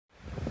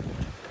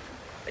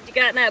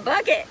you got in that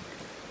bucket?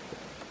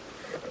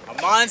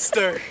 A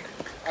monster.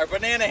 Our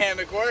banana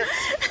hammock works.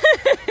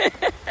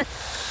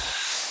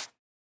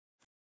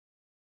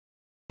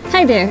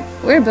 Hi there,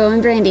 we're Beau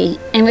and Brandy,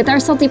 and with our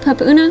salty pup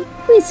Oona,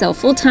 we sail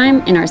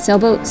full-time in our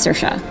sailboat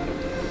Saoirse.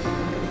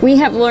 We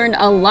have learned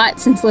a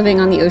lot since living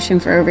on the ocean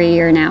for over a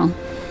year now,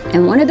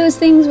 and one of those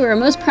things we're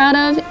most proud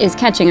of is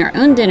catching our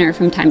own dinner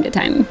from time to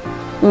time.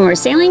 When we're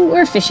sailing,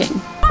 we're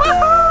fishing.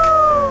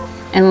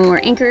 And when we're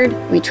anchored,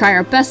 we try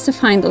our best to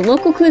find the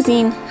local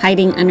cuisine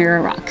hiding under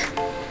a rock.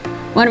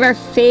 One of our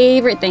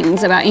favorite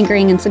things about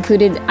anchoring in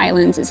secluded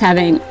islands is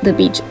having the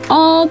beach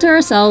all to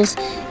ourselves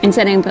and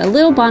setting up a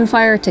little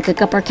bonfire to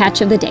cook up our catch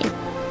of the day.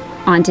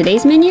 On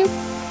today's menu,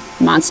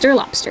 monster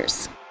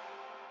lobsters.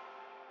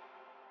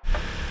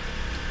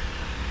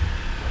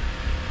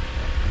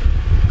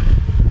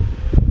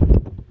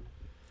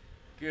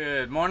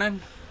 Good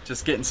morning.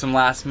 Just getting some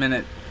last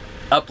minute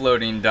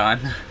uploading done.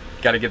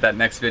 Got to get that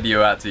next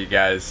video out to you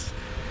guys.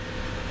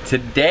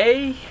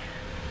 Today,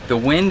 the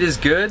wind is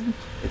good.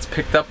 It's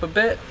picked up a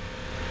bit.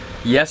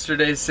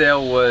 Yesterday's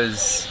sail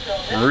was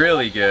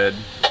really good,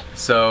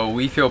 so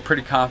we feel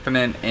pretty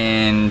confident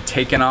in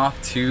taking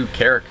off to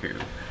Carriacou.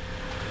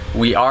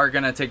 We are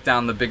gonna take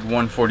down the big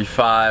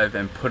 145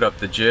 and put up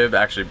the jib.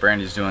 Actually,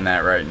 Brandy's doing that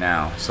right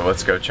now, so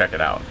let's go check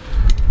it out.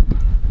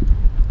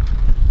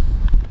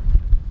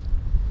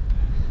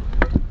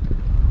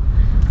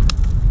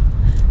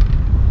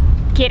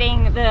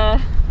 Getting the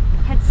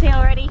head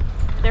sail ready.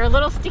 They're a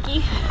little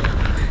sticky.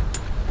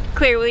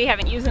 Clearly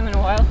haven't used them in a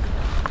while.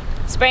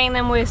 Spraying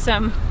them with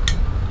some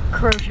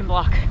corrosion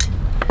block.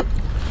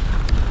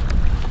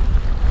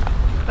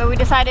 But we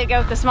decided to go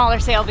with the smaller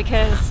sail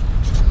because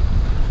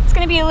it's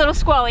gonna be a little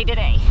squally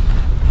today.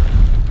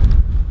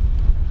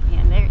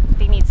 And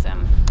they need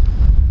some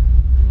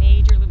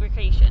major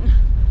lubrication.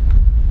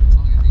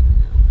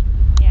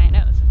 Yeah, I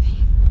know.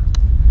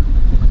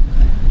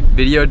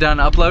 Video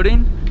done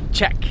uploading?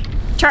 Check.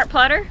 Chart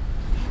plotter?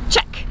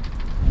 Check.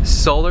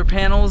 Solar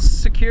panels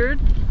secured?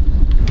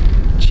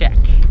 Check.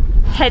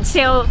 Head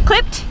sail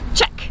clipped?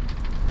 Check.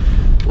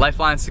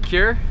 Lifeline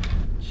secure?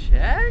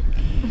 Check.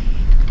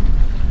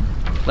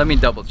 Let me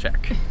double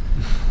check.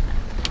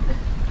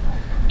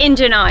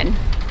 Engine on?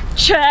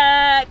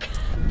 Check.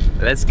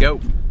 Let's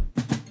go.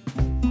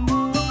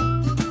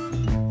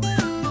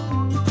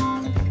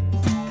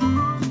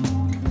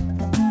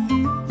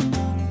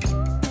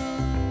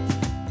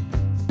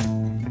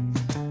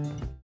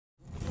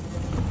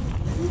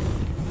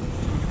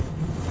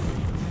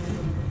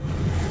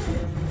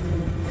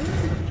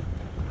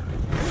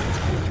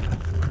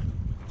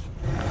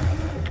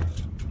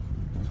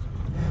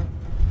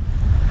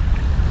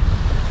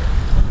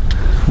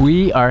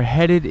 We are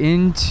headed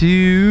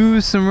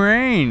into some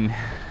rain.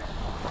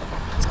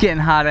 It's getting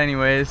hot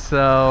anyways,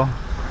 so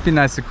it'd be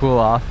nice to cool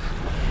off.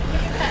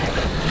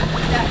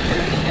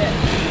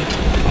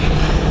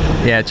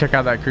 Yeah, check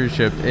out that cruise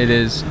ship. It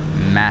is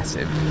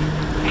massive.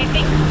 I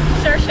think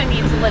Saoirse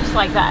needs lips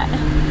like that.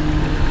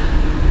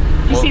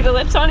 You see the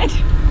lips on it?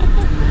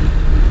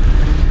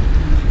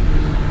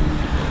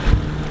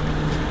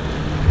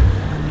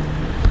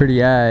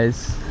 Pretty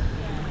eyes.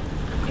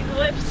 See the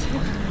lips?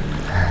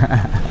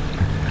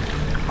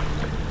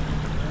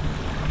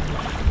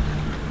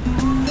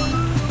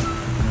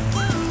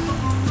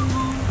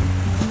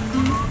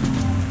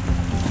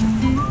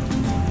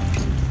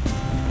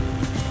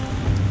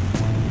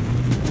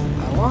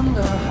 I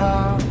wonder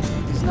how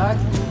this night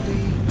will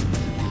be.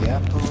 The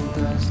apple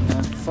does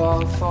not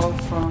fall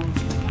from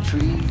the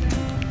tree.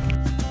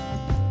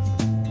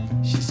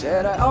 She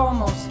said I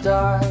almost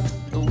died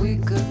a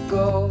week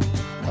ago.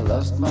 I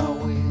lost my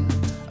will,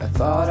 I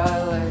thought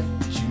I'd let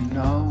you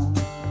know.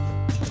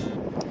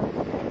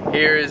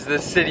 Here is the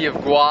city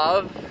of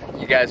Guave.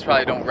 You guys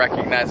probably don't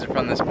recognize it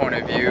from this point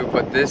of view,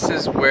 but this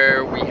is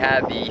where we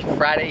had the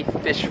Friday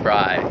fish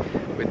fry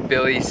with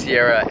Billy,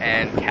 Sierra,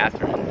 and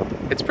Catherine.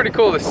 It's pretty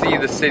cool to see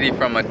the city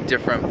from a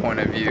different point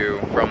of view,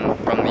 from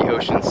the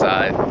ocean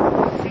side.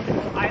 See the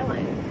whole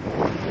island.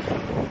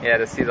 Yeah,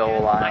 to see the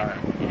whole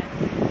island. Yeah.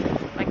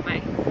 Like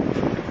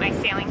my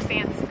sailing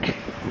stance.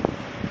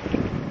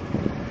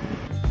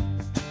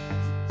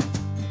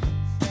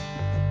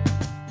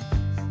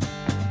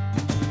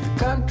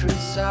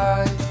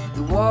 Countryside,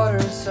 the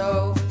water's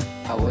so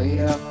I wait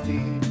up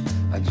here,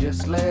 I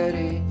just let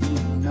it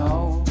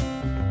know.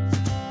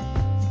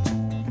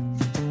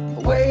 I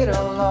wait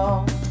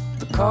along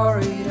the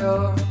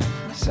corridor,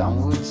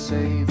 some would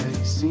say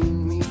they've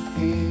seen me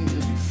here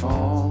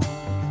before.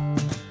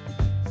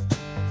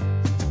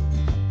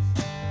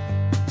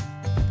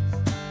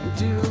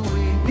 Do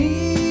we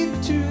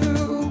need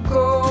to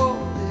go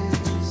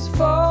this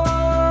far?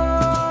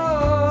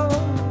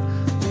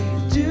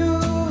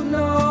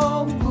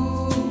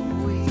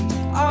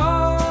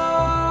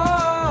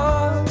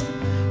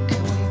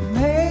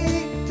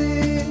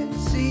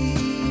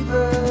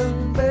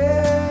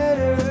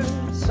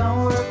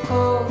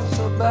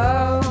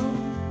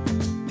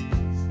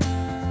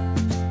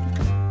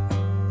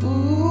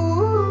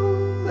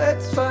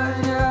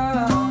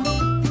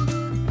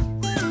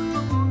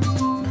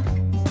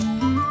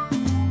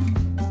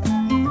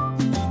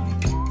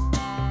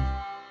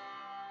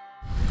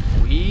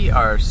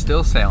 are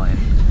still sailing.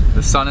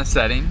 The sun is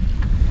setting.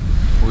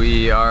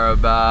 We are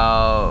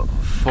about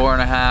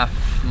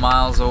 4.5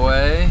 miles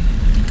away,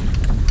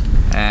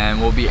 and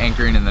we'll be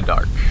anchoring in the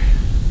dark.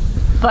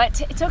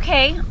 But it's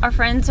okay. Our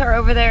friends are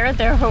over there.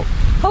 They're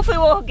hopefully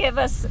will give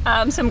us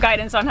some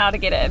guidance on how to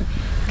get in,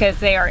 because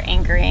they are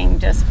anchoring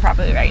just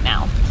properly right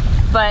now.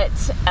 But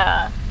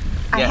I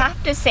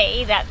have to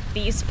say that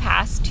these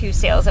past 2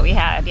 sails that we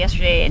had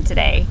yesterday and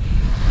today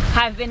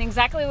have been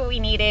exactly what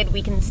we needed.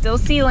 We can still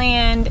see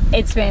land.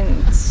 It's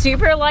been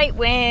super light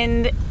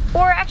wind,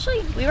 or actually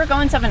we were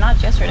going 7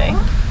 knots yesterday.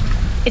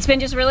 It's been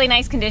just really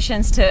nice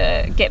conditions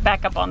to get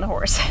back up on the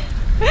horse,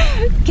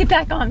 get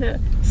back on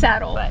the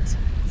saddle. But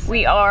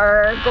we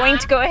are going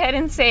to go ahead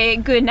and say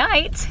good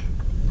night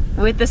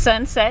with the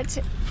sunset,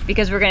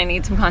 because we're going to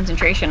need some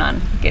concentration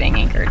on getting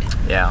anchored.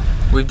 Yeah,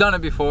 we've done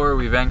it before.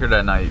 We've anchored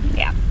at night.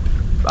 Yeah,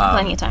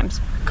 plenty of times.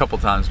 A couple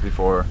times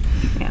before.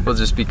 Yeah. We'll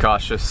just be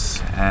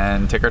cautious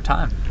and take our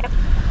time. Yep.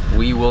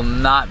 We will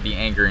not be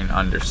anchoring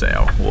under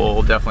sail.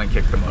 We'll definitely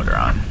kick the motor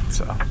on.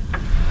 So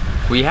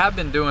we have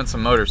been doing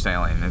some motor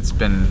sailing. It's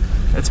been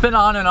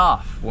on and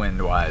off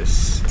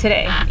wind-wise.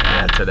 Today.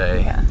 Yeah,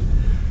 today.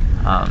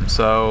 Yeah.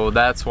 So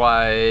that's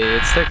why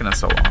it's taken us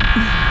so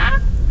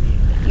long.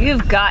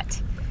 You've got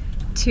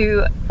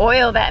to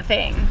oil that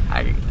thing.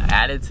 I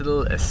added to the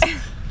list.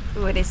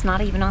 Ooh, it is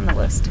not even on the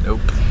list.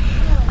 Nope.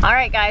 All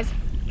right, guys.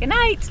 Good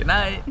night. Good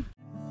night.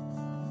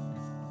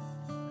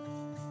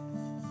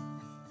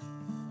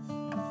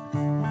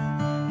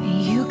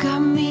 You got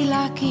me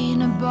like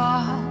in a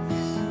box.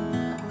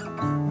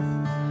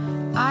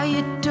 I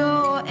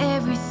adore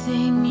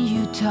everything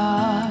you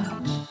touch.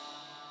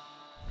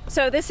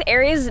 So this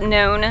area is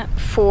known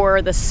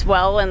for the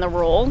swell and the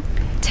roll.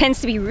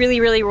 Tends to be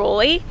really, really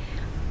rolly,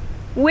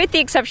 with the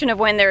exception of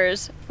when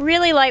there's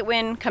really light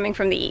wind coming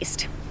from the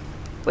east,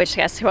 which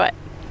guess what?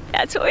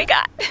 That's what we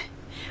got.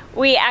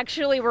 We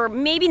actually were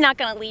maybe not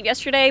gonna leave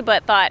yesterday,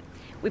 but thought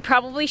we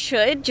probably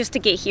should, just to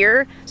get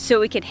here so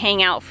we could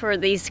hang out for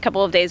these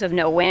couple of days of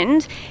no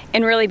wind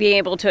and really be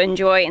able to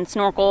enjoy and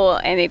snorkel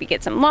and maybe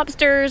get some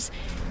lobsters,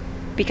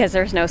 because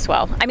there's no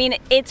swell. I mean,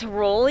 it's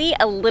rolly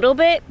a little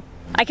bit.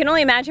 I can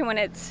only imagine when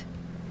it's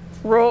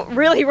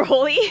really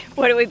rolly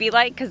what it would be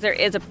like, because there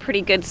is a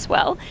pretty good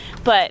swell,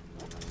 but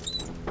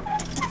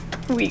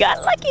we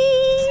got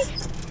lucky.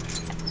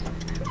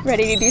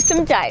 Ready to do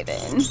some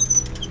diving.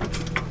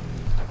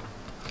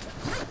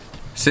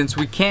 Since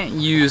we can't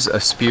use a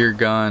spear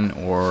gun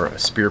or a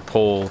spear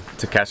pole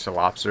to catch the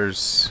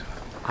lobsters,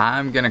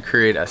 I'm gonna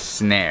create a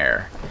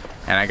snare.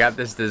 And I got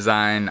this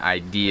design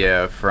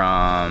idea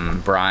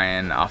from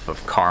Brian off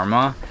of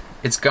Karma.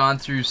 It's gone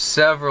through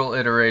several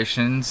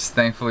iterations,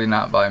 thankfully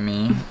not by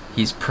me.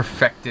 He's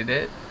perfected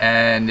it,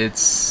 and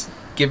it's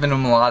given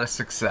him a lot of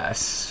success.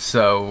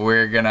 So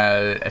we're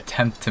gonna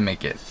attempt to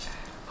make it.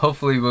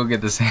 Hopefully we'll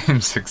get the same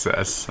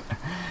success.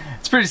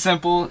 It's pretty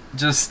simple,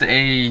 just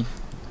a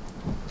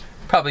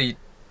probably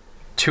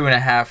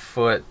 2.5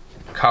 foot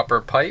copper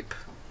pipe,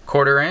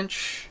 1/4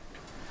 inch.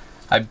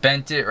 I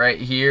bent it right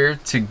here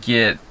to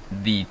get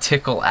the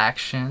tickle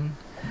action.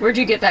 Where'd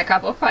you get that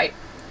copper pipe?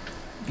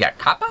 Yeah,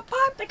 copper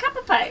pipe? The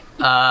copper pipe.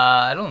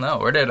 I don't know.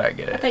 Where did I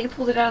get I it? thought you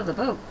pulled it out of the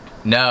boat.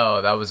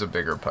 No, that was a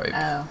bigger pipe.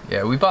 Oh.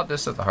 Yeah, we bought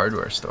this at the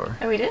hardware store.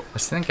 Oh, we did? I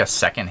think a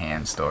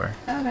secondhand store.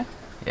 Oh, okay.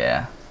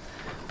 Yeah.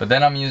 But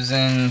then I'm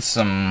using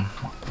some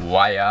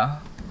wire,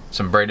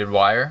 some braided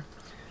wire.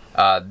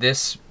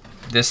 This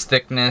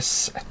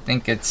thickness, I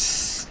think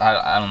it's,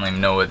 I don't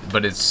even know it,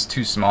 but it's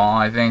too small,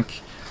 I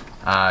think.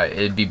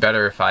 It'd be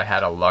better if I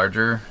had a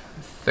larger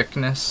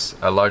thickness,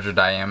 a larger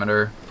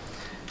diameter.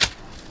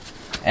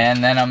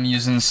 And then I'm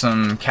using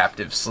some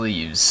captive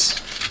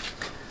sleeves.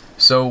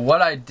 So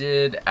what I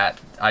did,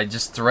 I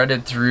just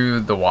threaded through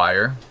the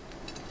wire.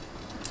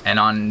 And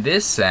on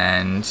this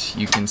end,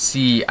 you can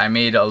see I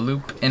made a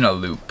loop in a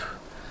loop.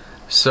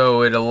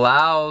 So it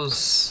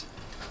allows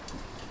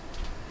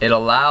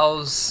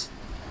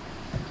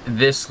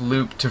this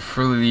loop to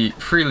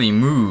freely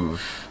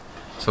move.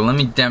 So let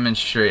me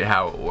demonstrate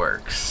how it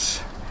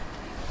works.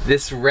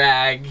 This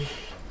rag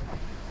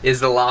is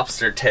the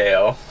lobster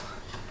tail,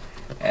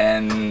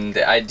 and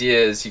the idea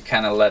is you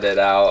kind of let it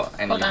out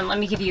and Hold on, let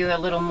me give you a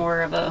little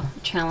more of a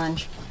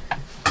challenge.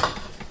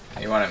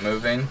 You want it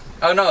moving?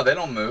 Oh no, they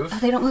don't move. Oh,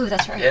 they don't move,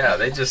 that's right. Yeah,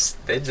 they just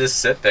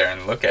sit there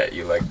and look at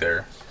you like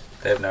they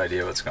have no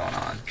idea what's going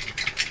on.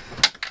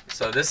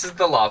 So this is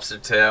the lobster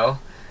tail.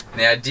 And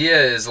the idea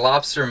is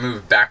lobster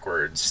move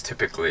backwards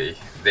typically.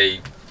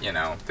 They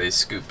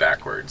scoot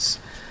backwards.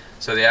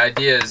 So the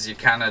idea is you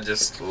kind of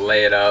just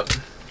lay it up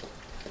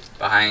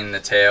behind the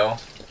tail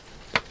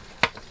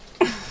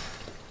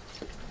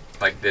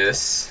like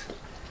this.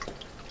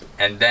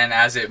 And then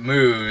as it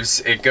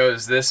moves, it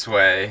goes this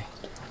way.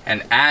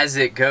 And as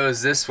it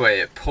goes this way,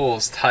 it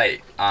pulls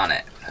tight on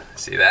it.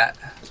 See that?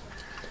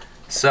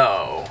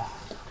 So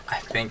I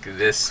think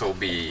this will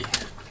be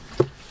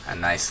a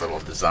nice little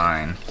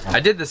design. I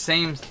did the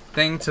same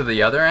thing to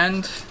the other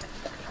end.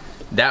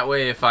 That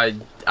way, if I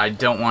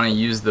don't want to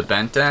use the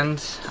bent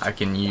end, I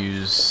can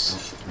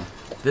use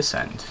this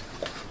end.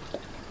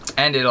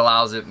 And it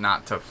allows it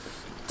not to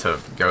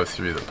go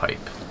through the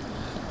pipe.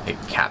 It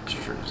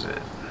captures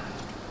it.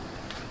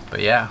 But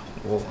yeah,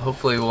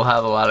 hopefully we'll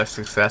have a lot of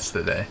success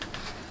today.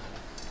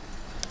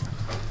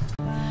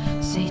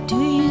 Say, do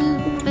you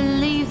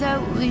believe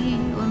that we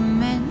were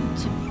meant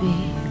to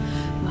be?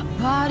 My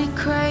body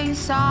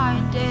craves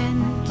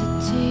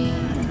identity.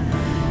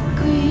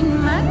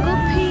 Green mango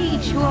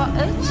peach, what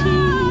a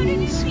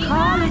tease,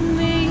 calling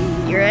me.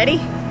 You ready?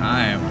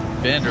 I am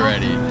been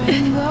ready.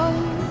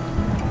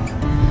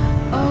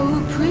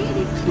 Oh,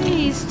 pretty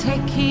please,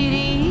 take it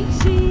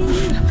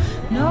easy.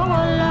 No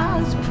one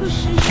likes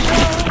push and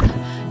shove.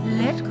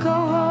 Let go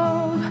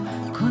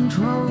of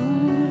control.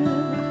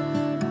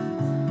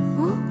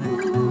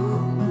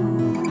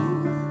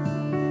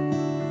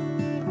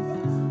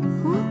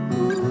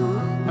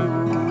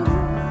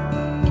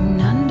 In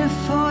under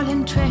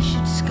fallen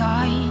treasured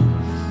skies,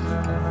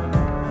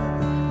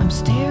 I'm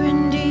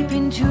staring deep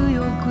into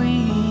your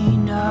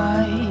green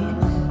eyes.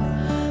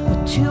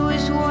 But two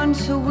is one,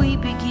 so we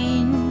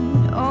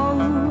begin.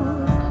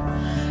 Oh,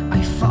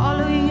 I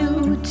follow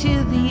you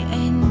till the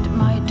end,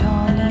 my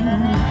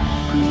darling.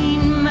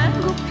 Green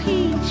mango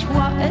peach,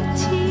 what a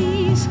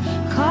tease,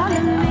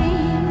 calling me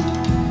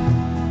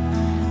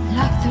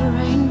like the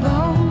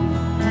rainbow.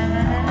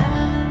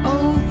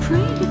 Oh,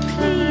 pretty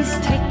please,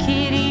 take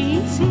it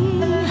easy.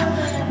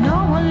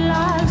 No one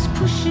likes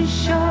push and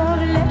shove.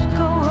 Let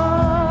go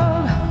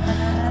of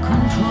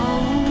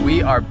control.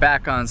 We are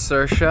back on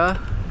Saoirse.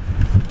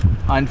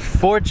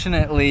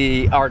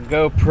 Unfortunately, our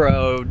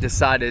GoPro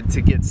decided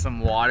to get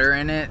some water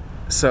in it,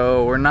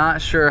 so we're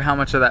not sure how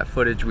much of that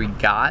footage we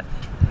got,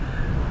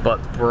 but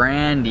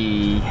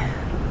Brandy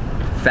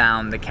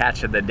found the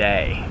catch of the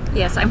day.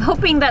 Yes, I'm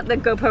hoping that the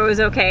GoPro is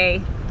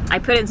okay. I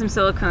put in some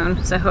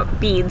silicone,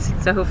 beads,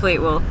 so hopefully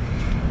it will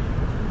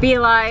be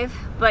alive.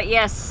 But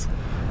yes,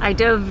 I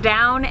dove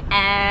down,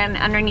 and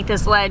underneath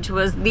this ledge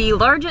was the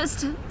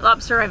largest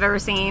lobster I've ever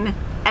seen,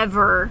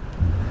 ever,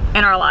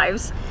 in our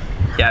lives.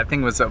 Yeah, I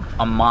think it was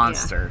a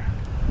monster. Yeah.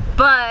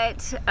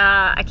 But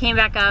I came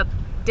back up,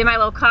 did my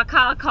little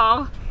caw-caw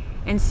call,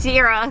 and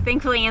Saoirse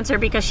thankfully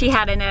answered because she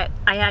had a net.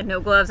 I had no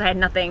gloves, I had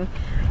nothing.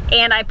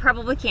 And I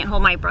probably can't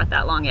hold my breath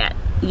that long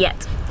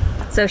yet.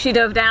 So she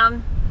dove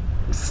down,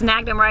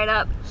 snagged him right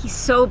up. He's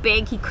so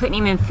big, he couldn't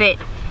even fit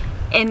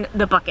in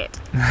the bucket.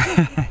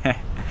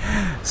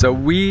 So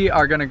we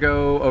are gonna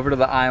go over to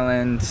the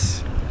island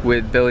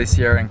with Billy,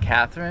 Sierra, and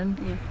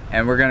Catherine,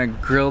 and we're gonna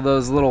grill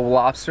those little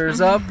lobsters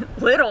up.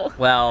 Little.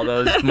 Well,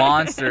 those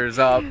monsters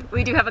up.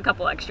 We do have a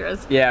couple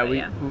extras. Yeah,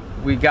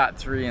 we got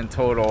 3 in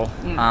total.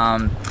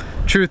 Yeah.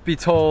 Truth be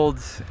told,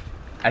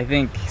 I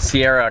think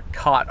Sierra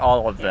caught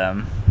all of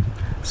them.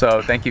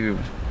 So thank you,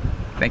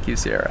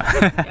 Sierra.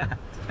 Yeah.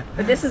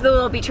 But this is the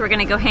little beach we're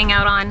gonna go hang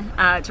out on.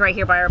 It's right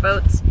here by our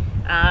boats.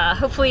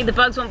 Hopefully the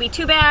bugs won't be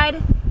too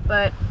bad,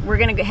 but we're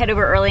gonna head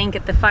over early and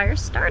get the fire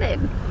started.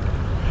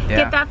 Yeah.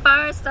 Get that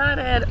fire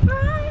started. All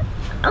right.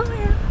 Oh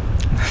yeah.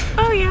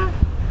 Oh yeah.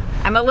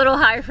 I'm a little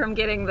high from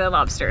getting the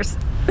lobsters.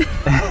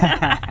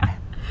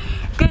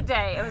 Good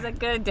day. It was a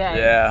good day.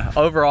 Yeah.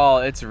 Overall,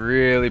 it's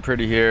really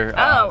pretty here.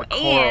 The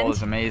coral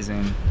is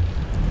amazing.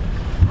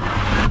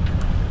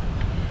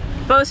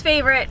 Beau's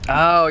favorite.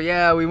 Oh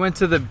yeah, we went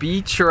to the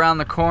beach around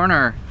the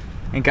corner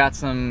and got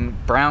some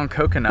brown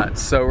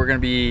coconuts. So we're gonna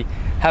be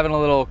having a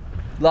little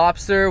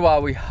lobster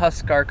while we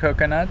husk our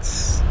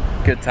coconuts.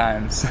 Good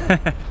times.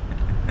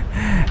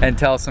 And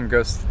tell some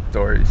ghost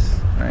stories,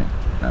 right?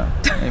 No,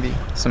 maybe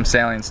some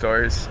sailing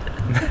stories.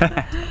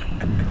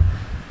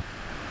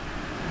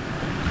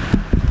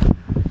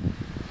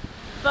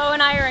 Beau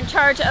and I are in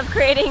charge of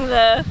creating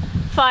the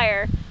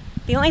fire.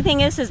 The only thing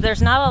is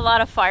there's not a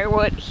lot of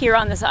firewood here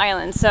on this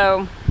island,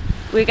 so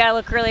we gotta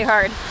look really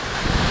hard.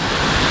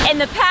 In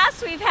the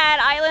past, we've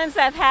had islands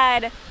that have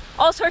had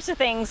all sorts of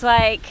things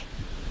like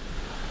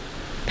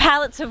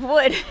pallets of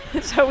wood,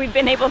 so we've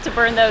been able to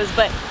burn those,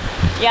 but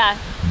yeah,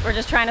 we're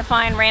just trying to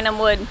find random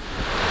wood.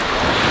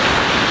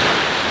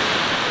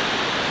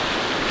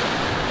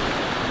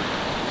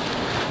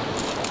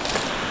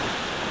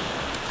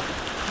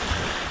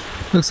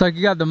 Looks like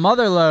you got the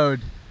mother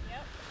load.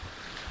 Yep.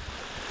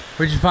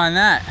 Where'd you find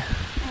that?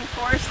 In the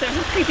forest, there's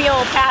a creepy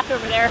old path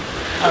over there.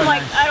 I'm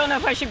like, nice. I don't know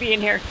if I should be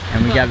in here.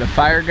 And we got the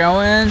fire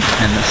going, and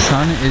the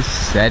sun is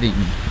setting.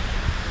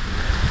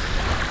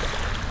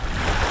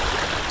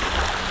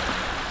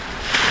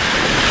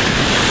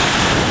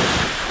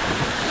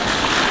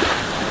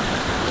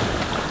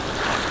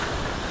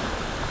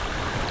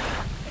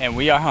 And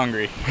we are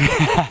hungry.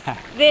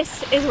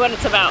 This is what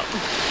it's about.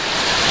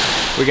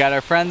 We got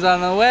our friends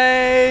on the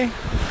way.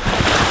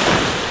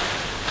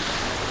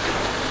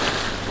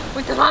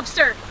 With the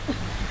lobster.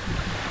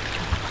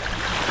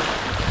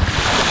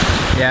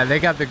 Yeah, they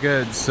got the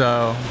goods,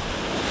 so.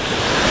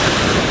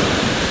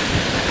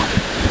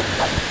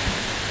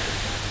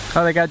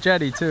 Oh, they got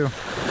jetty too.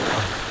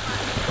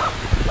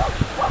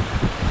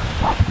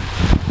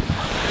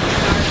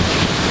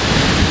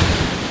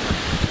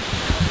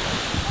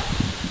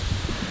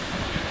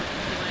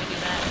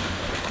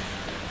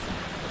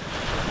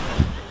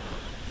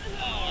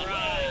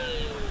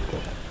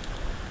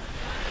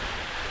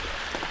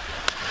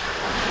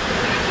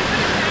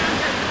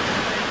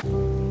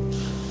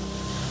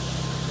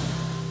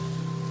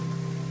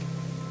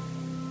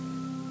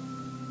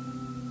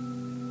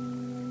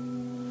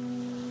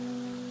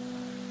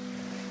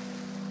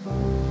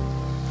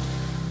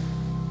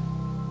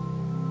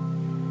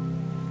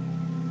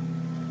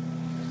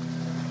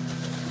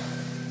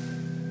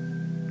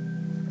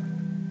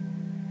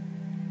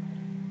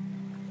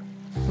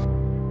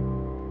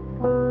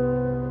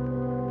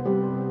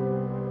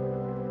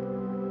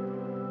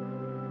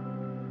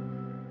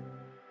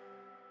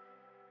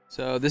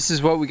 So this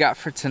is what we got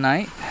for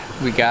tonight.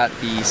 We got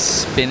the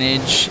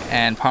spinach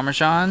and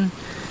Parmesan,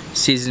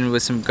 seasoned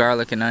with some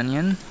garlic and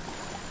onion.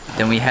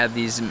 Then we have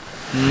these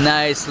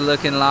nice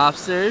looking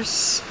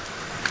lobsters.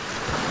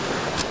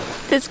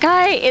 This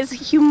guy is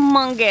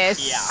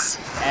humongous.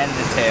 Yeah, and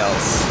the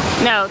tails.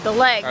 No, the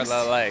legs. Or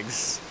the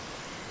legs.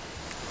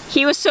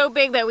 He was so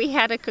big that we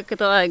had to cook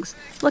the legs.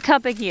 Look how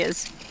big he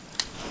is.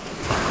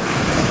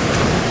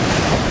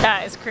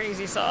 That is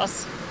crazy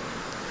sauce.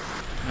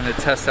 I'm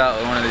gonna test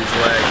out one of these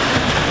legs.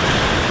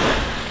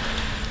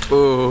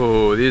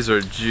 Ooh, these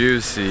are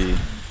juicy.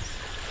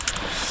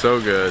 So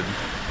good.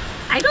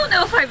 I don't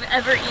know if I've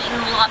ever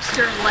eaten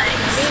lobster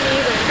legs. Me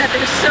neither. That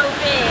they're so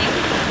big.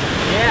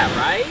 Yeah,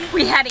 right?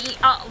 We had to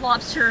eat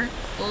lobster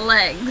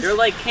legs. They're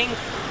like king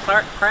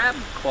crab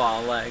claw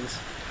legs.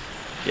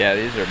 Yeah,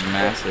 these are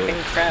massive.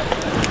 King crab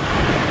legs.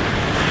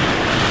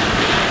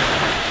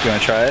 You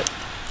wanna try it?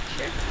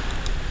 Sure.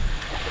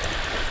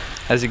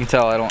 As you can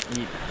tell, I don't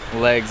eat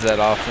legs that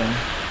often.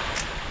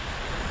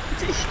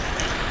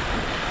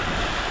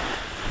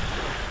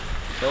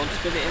 Don't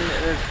spit it in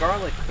there. There's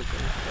garlic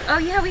cooking. Oh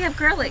yeah, we have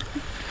garlic.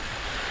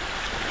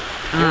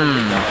 You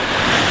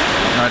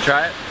wanna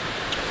try it?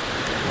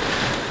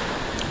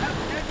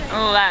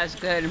 Oh, that is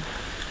good.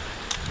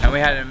 And we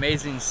had an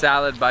amazing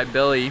salad by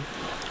Billy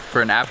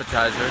for an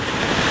appetizer.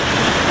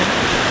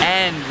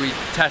 And we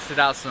tested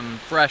out some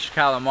fresh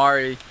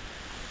calamari.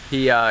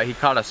 He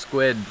caught a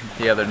squid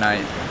the other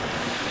night.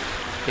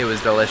 It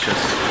was delicious.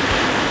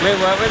 Wait,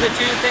 what were the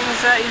two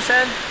things that you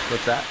said?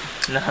 What's that?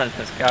 None,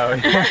 let's go.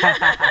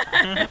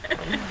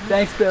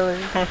 Thanks, Billy.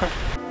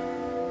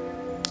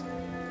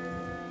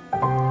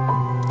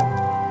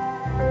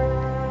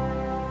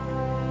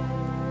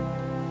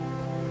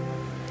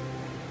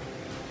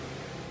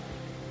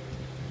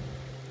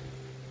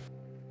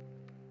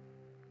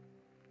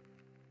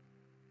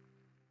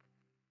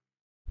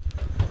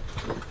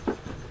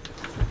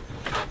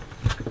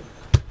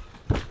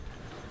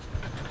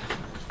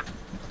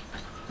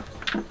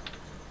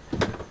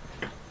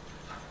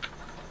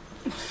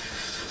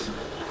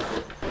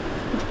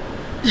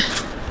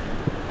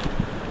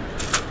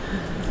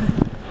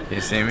 You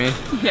see me?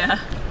 Yeah.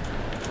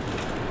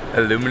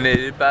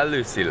 Illuminated by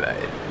Lucy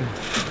light.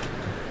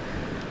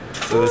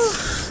 So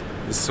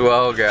the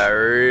swell got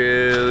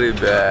really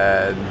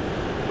bad.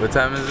 What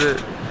time is it?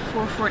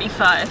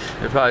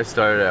 4:45. It probably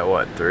started at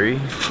what, 3?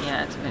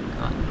 Yeah, it's been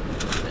gone.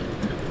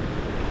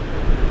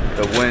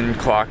 The wind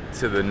clocked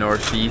to the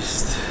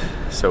northeast,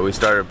 so we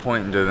started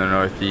pointing to the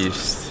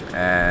northeast,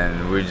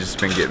 and we've just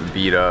been getting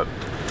beat up.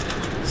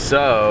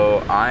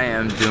 So I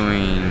am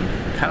doing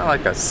kind of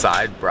like a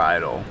side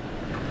bridle.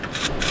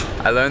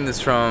 I learned this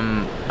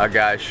from a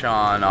guy,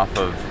 Sean, off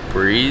of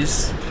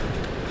Breeze.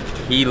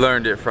 He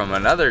learned it from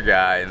another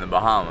guy in the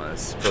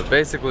Bahamas. But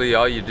basically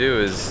all you do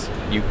is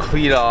you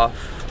cleat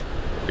off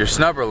your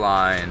snubber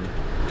line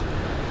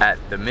at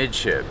the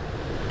midship,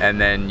 and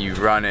then you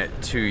run it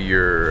to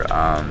your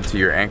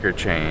anchor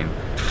chain,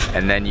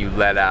 and then you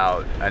let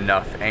out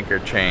enough anchor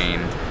chain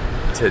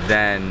to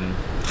then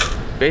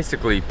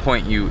basically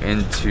point you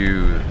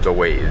into the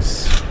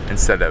waves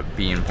instead of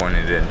being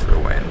pointed into the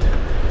wind.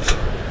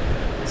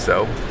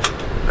 So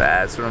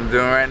that's what I'm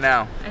doing right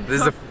now.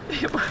 This is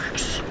it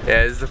works.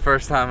 Yeah, this is the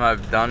first time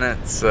I've done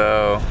it,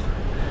 so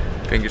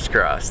fingers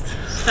crossed.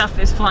 Stuff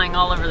is flying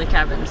all over the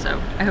cabin, so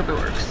I hope it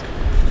works.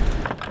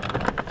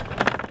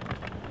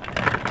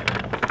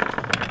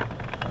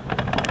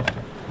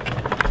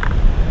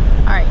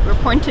 Alright, we're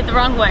pointed the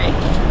wrong way.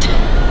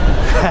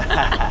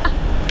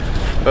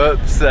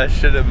 Oops, I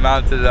should have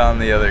mounted it on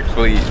the other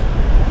cleat.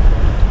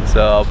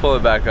 So I'll pull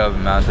it back up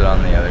and mount it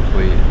on the other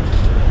cleat.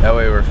 That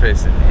way we're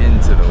facing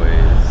into the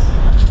waves.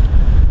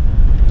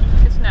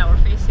 Because now we're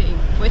facing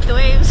with the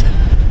waves.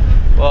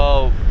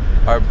 Well,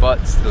 our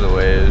butts to the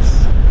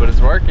waves, but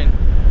it's working.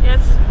 Yes,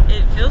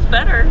 it feels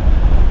better.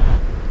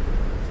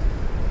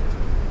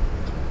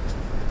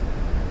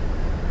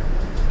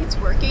 It's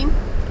working.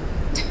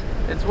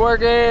 It's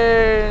working!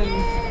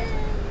 Yay.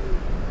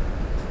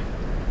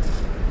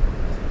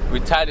 We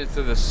tied it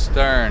to the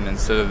stern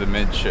instead of the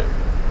midship.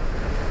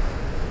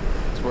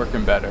 It's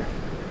working better.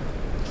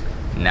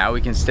 Now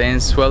we can stay in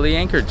swelly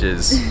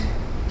anchorages.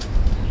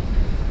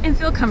 And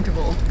feel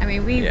comfortable. I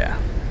mean,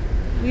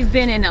 we've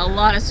been in a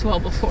lot of swell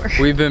before.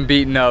 We've been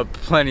beaten up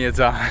plenty of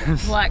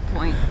times. Black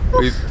Point.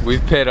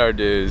 We've paid our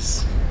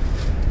dues.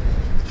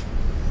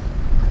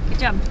 Good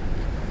job.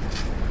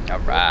 All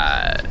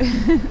right.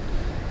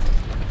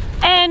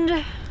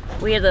 And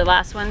we are the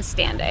last ones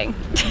standing.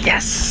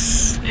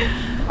 Yes!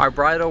 Our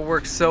bridle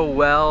works so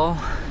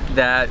well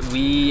that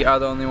we are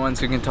the only ones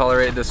who can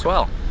tolerate the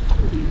swell.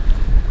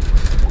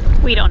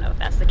 We don't know if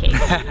that's the case.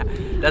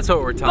 That's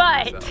what we're telling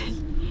But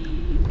ourselves.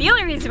 the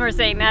only reason we're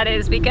saying that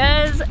is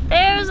because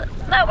there's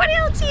nobody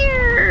else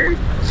here.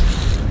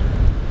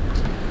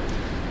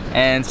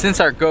 And since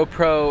our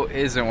GoPro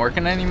isn't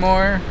working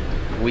anymore,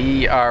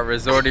 we are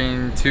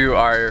resorting to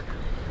our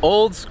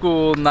old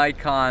school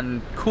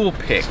Nikon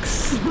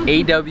Coolpix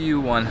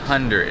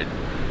AW100.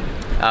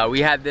 We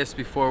had this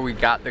before we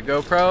got the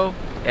GoPro,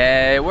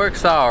 It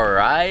works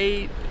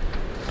alright,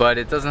 but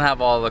it doesn't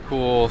have all the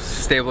cool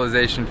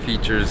stabilization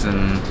features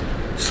and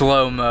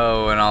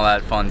slow-mo and all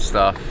that fun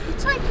stuff.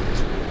 It's like,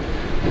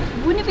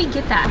 when did we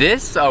get that?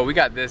 This? Oh, we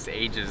got this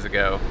ages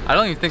ago. I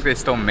don't even think they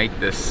still make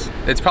this.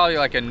 It's probably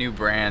like a new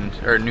brand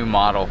or a new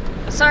model.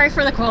 Sorry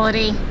for the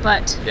quality,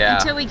 but yeah,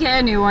 until we get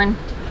a new one.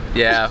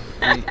 Yeah,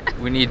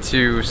 we need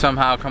to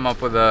somehow come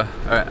up with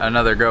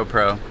another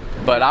GoPro.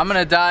 But I'm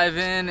gonna dive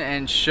in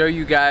and show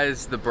you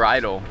guys the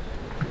bridle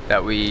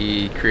that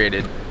we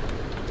created.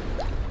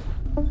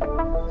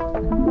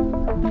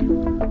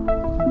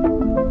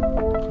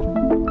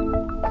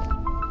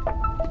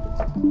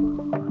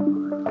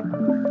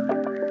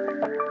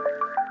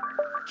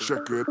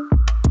 Check it.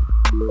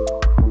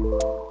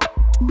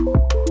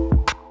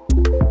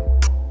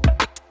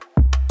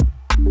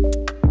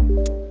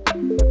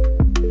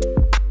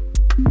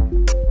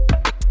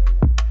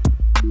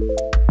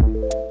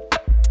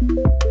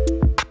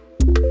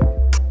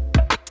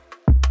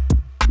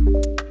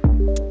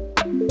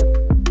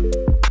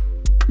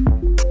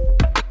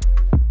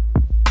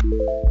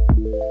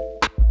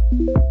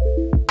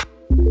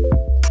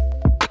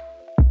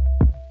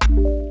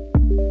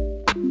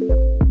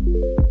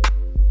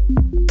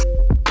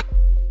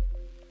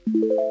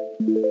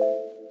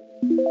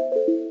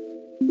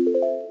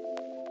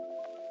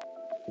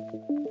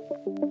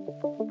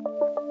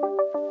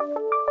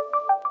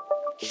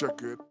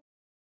 Check it.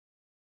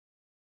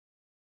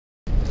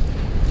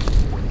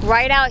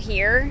 Right out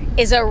here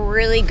is a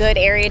really good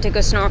area to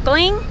go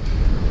snorkeling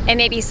and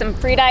maybe some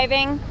free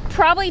diving.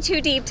 Probably too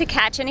deep to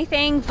catch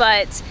anything,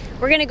 but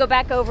we're gonna go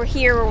back over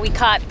here where we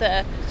caught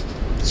the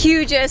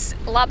hugest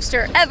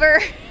lobster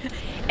ever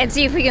and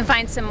see if we can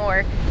find some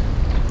more.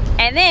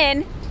 And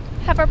then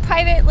have our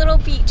private little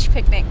beach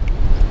picnic.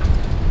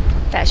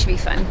 That should be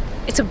fun.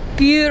 It's a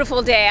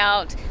beautiful day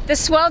out. The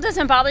swell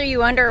doesn't bother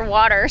you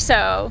underwater,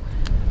 so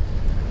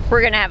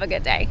we're gonna have a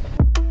good day.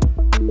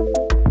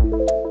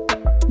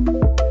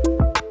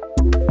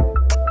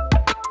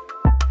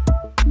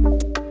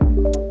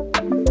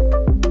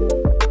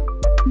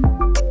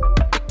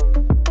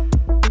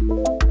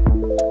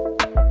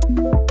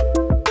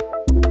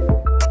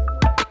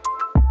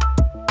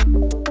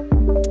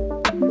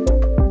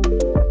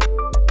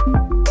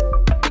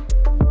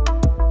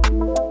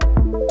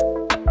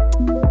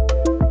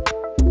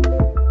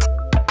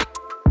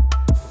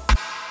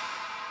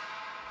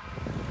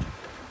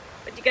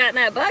 Got in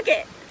that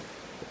bucket.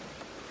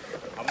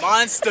 A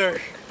monster.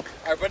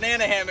 Our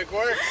banana hammock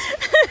worked.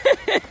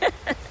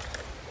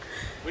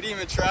 We didn't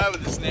even try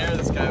with the snare.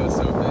 This guy was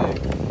so big.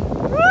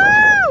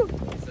 Woo!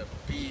 He's a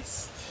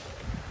beast.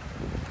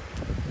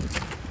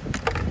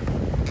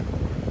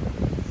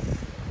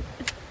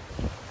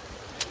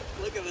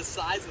 Look at the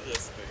size of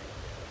this thing.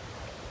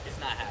 He's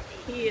not happy.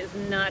 He is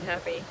not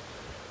happy.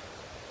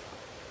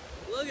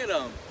 Look at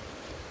him.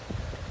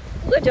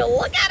 Would you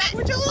look at it?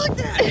 Would you look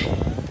at it?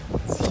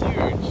 It's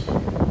huge.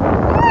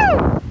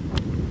 Woo!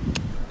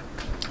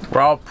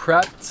 We're all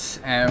prepped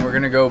and we're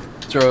gonna go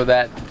throw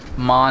that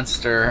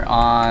monster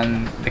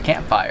on the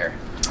campfire.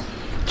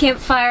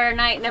 Campfire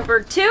night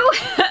number 2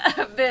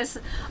 of this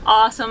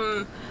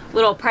awesome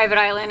little private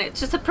island. It's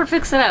just a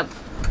perfect setup,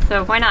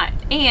 so why not?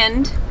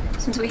 And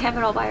since we have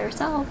it all by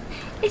ourselves,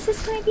 it's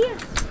just gonna be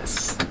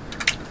us.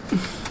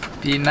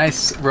 Be a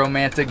nice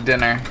romantic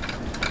dinner.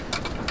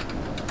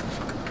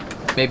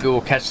 Maybe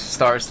we'll catch the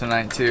stars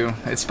tonight too.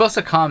 It's supposed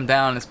to calm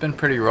down. It's been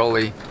pretty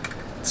rolly.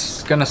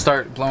 It's gonna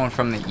start blowing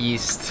from the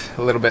east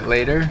a little bit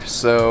later,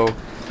 so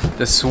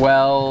the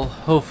swell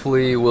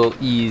hopefully will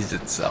ease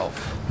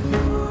itself.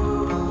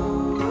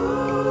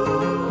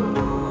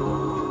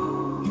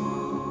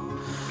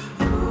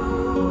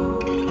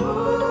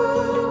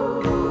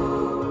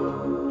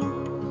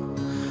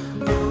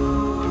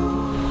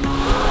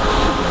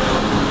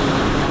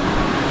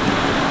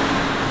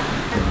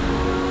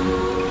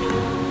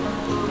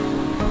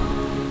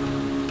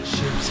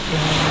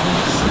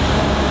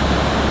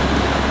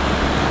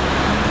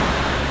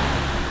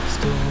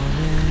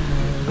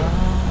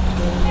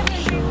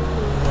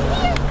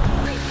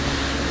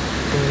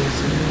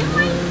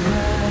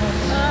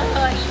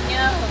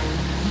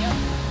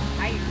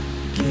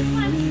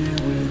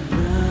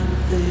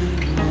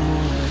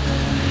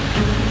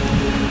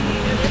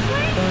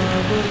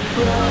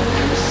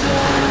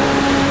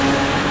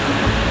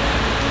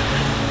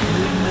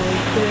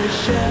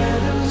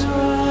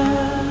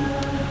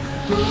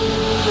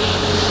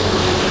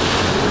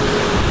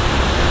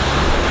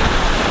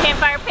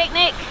 Campfire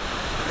picnic,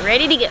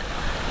 ready to go.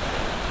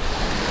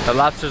 The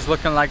lobster's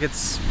looking like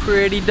it's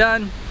pretty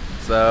done,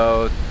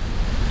 so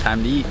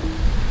time to eat.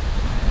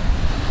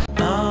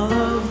 All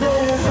of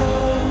their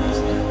hopes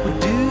were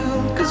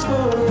doomed, 'cause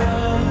for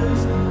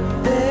us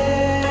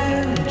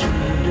they're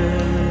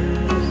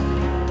intruders,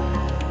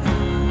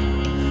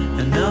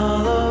 and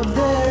all of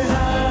their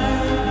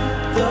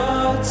high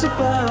thoughts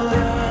about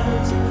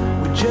us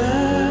were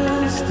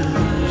just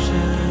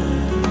illusions.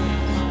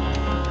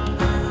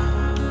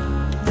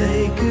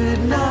 They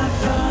could not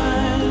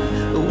find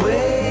a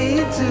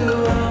way to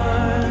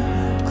our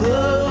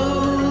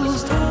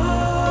closed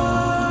hearts.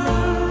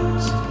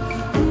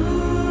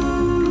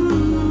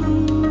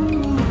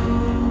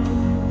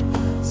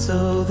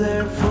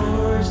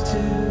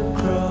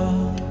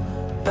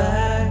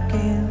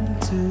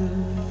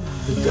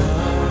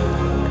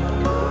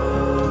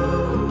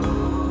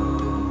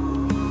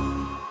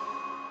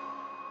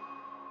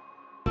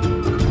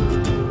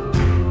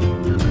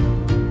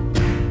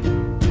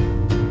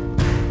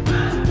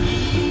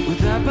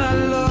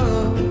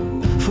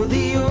 for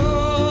the